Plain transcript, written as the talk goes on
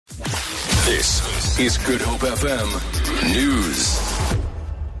This is Good Hope FM News.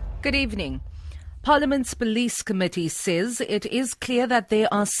 Good evening. Parliament's Police Committee says it is clear that there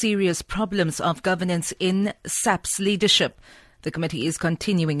are serious problems of governance in SAPS leadership. The committee is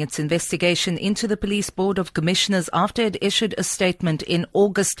continuing its investigation into the Police Board of Commissioners after it issued a statement in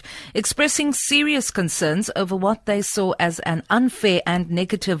August expressing serious concerns over what they saw as an unfair and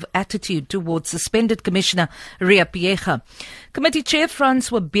negative attitude towards suspended Commissioner Ria Piecha. Committee Chair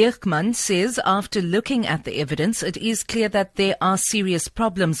Francois Beerkman says after looking at the evidence, it is clear that there are serious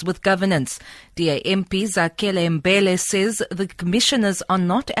problems with governance. DA MP Zakele Mbele says the commissioners are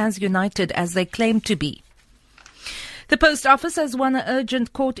not as united as they claim to be. The Post Office has won an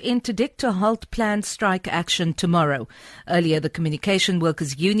urgent court interdict to halt planned strike action tomorrow. Earlier, the Communication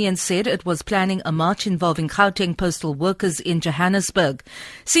Workers Union said it was planning a march involving Gauteng postal workers in Johannesburg.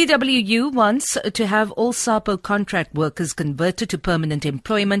 CWU wants to have all SAPO contract workers converted to permanent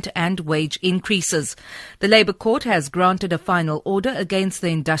employment and wage increases. The Labour Court has granted a final order against the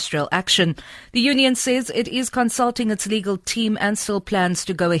industrial action. The union says it is consulting its legal team and still plans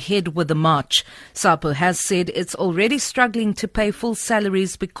to go ahead with the march. SAPO has said it's already struggling to pay full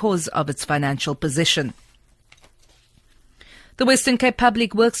salaries because of its financial position. The Western Cape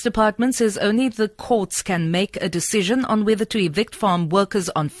Public Works Department says only the courts can make a decision on whether to evict farm workers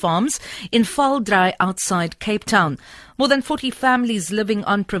on farms in Valdry outside Cape Town. More than 40 families living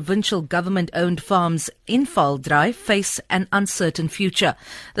on provincial government-owned farms in Valdry face an uncertain future.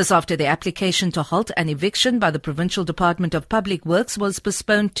 This after the application to halt an eviction by the Provincial Department of Public Works was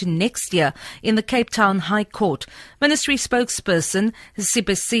postponed to next year in the Cape Town High Court. Ministry spokesperson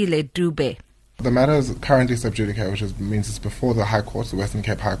Sipesile Dube. The matter is currently sub judice, which means it's before the High Court, the Western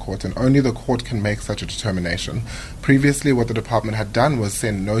Cape High Court, and only the court can make such a determination. Previously, what the department had done was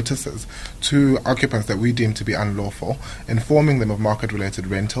send notices to occupants that we deemed to be unlawful, informing them of market-related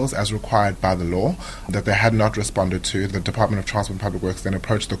rentals as required by the law that they had not responded to. The Department of Transport and Public Works then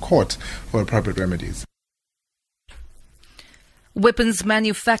approached the court for appropriate remedies. Weapons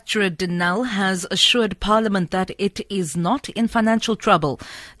manufacturer Denel has assured Parliament that it is not in financial trouble.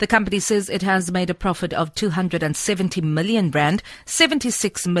 The company says it has made a profit of 270 million rand,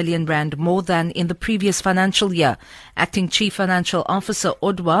 76 million rand more than in the previous financial year. Acting Chief Financial Officer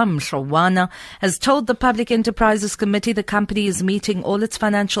Odwa Mshrawana has told the Public Enterprises Committee the company is meeting all its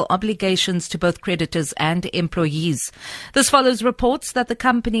financial obligations to both creditors and employees. This follows reports that the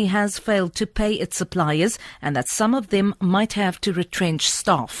company has failed to pay its suppliers and that some of them might have to retrench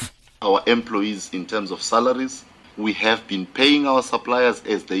staff. Our employees, in terms of salaries, we have been paying our suppliers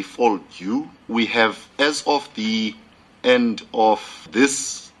as they fall due. We have, as of the end of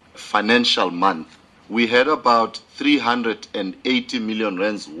this financial month, we had about 380 million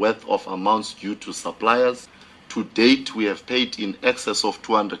rands worth of amounts due to suppliers. To date, we have paid in excess of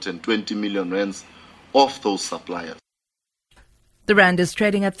 220 million rands of those suppliers. The rand is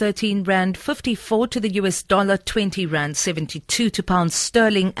trading at 13 rand 54 to the US dollar, 20 rand 72 to pounds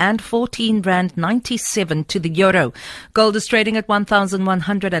sterling, and 14 rand 97 to the euro. Gold is trading at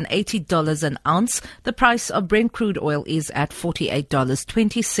 $1,180 an ounce. The price of Brent crude oil is at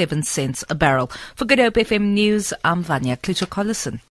 $48.27 a barrel. For Good Hope FM News, I'm Vanya Klitschko-Collison.